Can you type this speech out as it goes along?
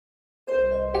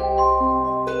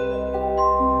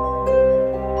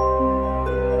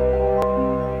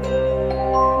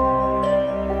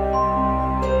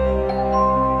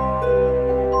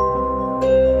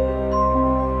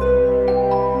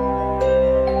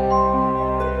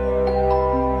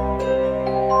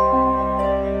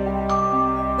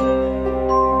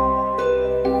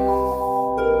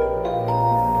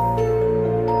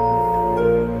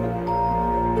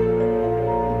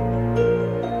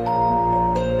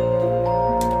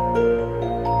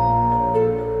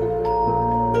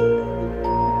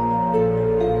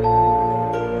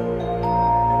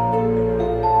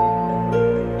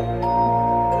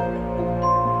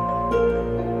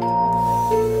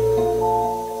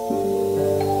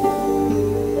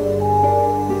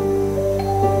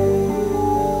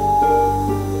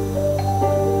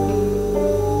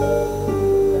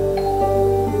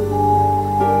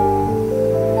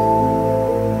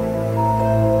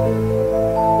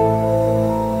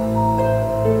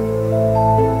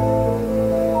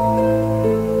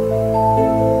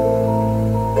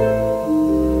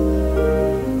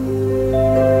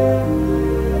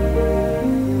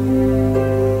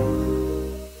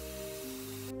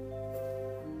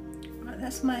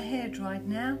That's my hair dried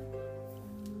now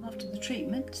after the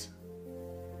treatment.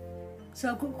 So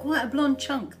I've got quite a blonde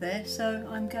chunk there, so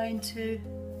I'm going to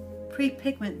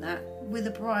pre-pigment that with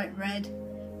a bright red,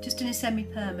 just in a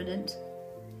semi-permanent.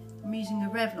 I'm using a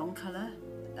Revlon colour,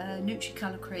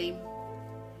 Nutri-Colour cream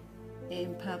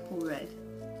in purple red.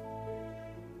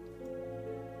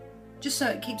 Just so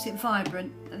it keeps it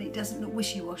vibrant and it doesn't look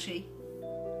wishy-washy.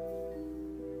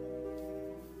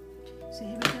 So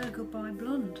here we go, goodbye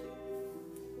blonde.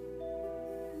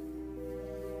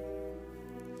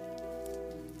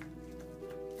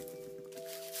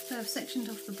 So I've sectioned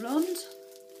off the blonde.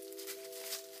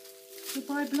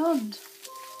 Goodbye blonde.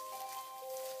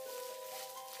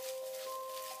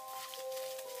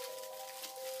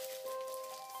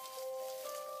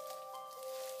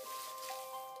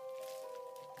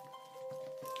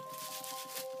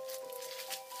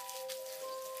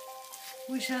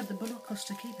 Wish I had the Bolokos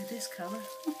to keep it this colour.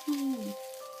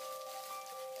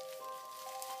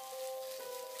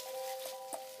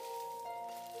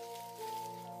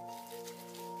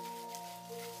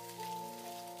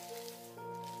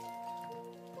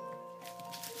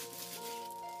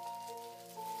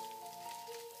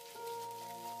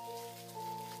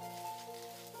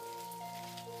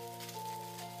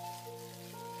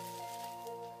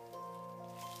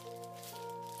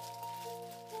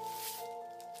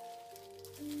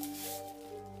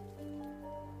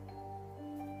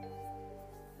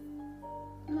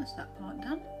 That's that part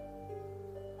done.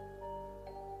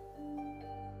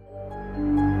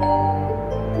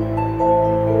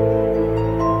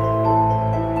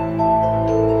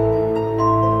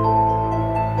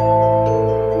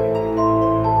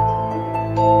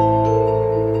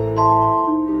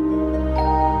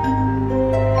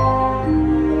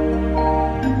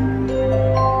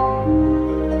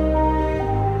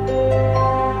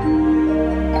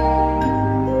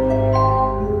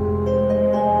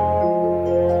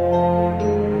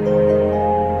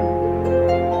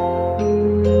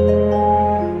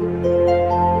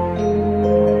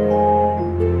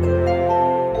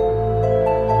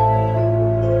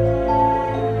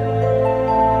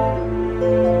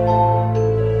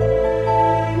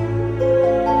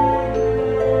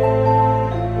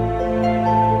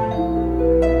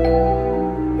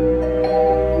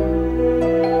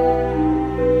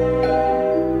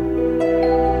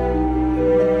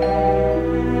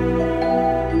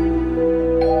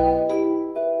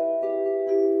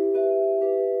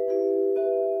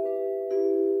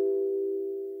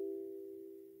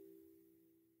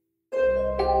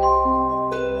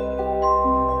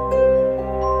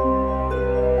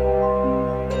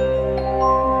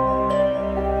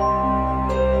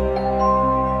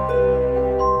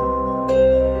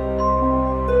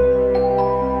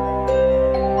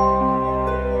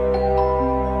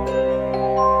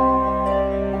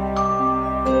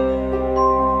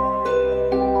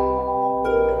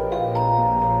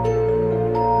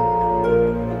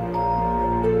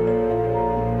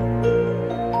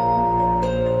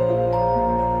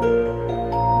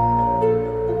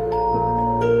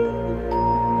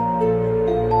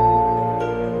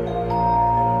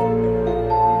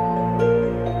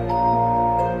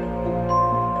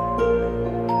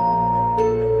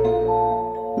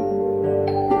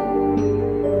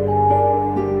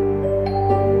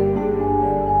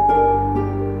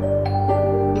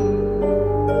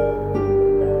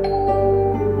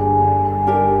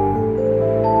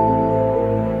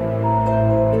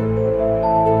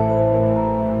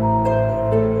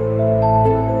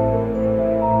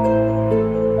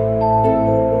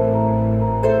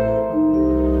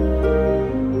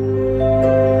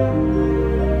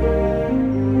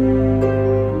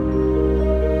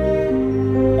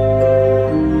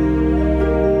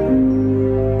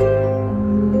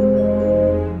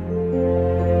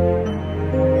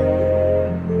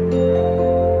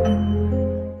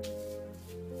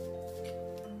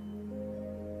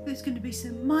 There's going to be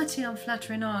some mighty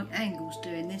unflattering angles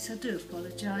doing this, I do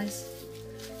apologise.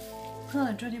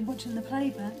 I'm dreading watching the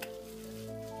playback.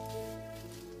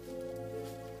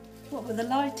 What with the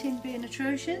lighting being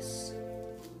atrocious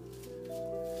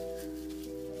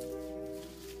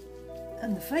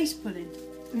and the face pulling.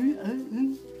 Ooh, oh,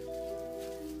 ooh.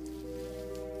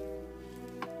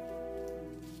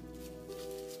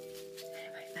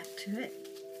 Anyway, back to it.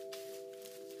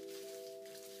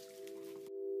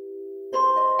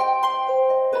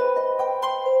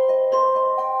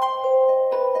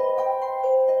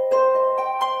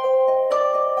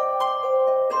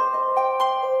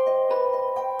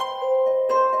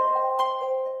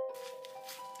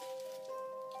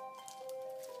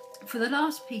 For the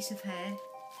last piece of hair,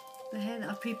 the hair that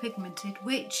I've pre-pigmented,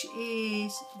 which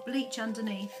is bleach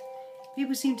underneath,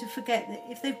 People seem to forget that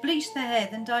if they've bleached their hair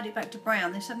then dyed it back to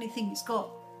brown, they suddenly think it's got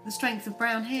the strength of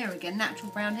brown hair again,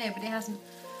 natural brown hair, but it hasn't.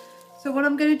 So what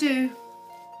I'm going to do,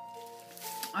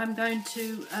 I'm going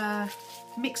to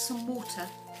mix some water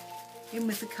in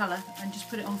with the colour and just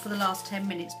put it on for the last 10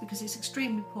 minutes because it's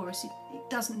extremely porous. It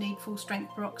doesn't need full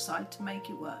strength peroxide to make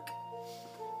it work.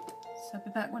 So I'll be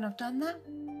back when I've done that.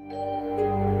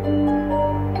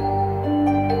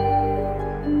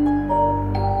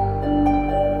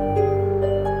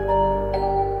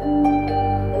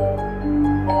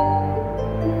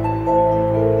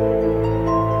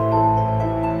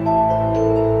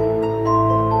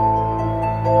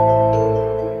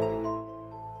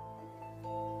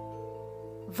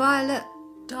 Violet,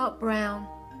 dark brown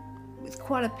with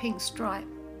quite a pink stripe.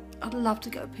 I'd love to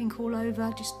go pink all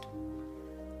over, just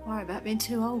worry about being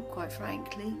too old, quite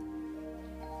frankly.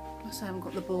 Plus I haven't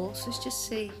got the balls. Let's just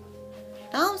see.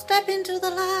 Don't step into the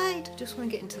light. I just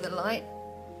want to get into the light.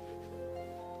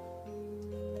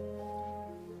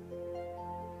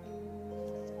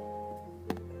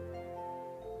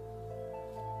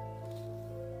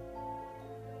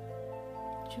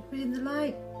 Should be in the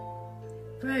light.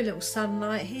 Very little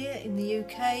sunlight here in the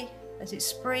UK as it's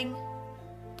spring.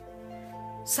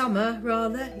 Summer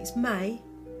rather, it's May.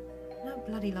 No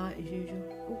bloody light as usual.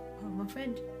 Oh, pardon my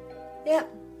friend. Yep.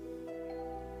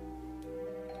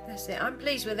 That's it, I'm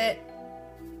pleased with it.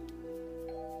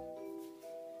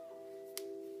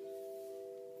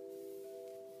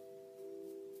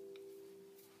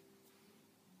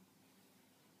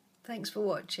 Thanks for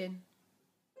watching.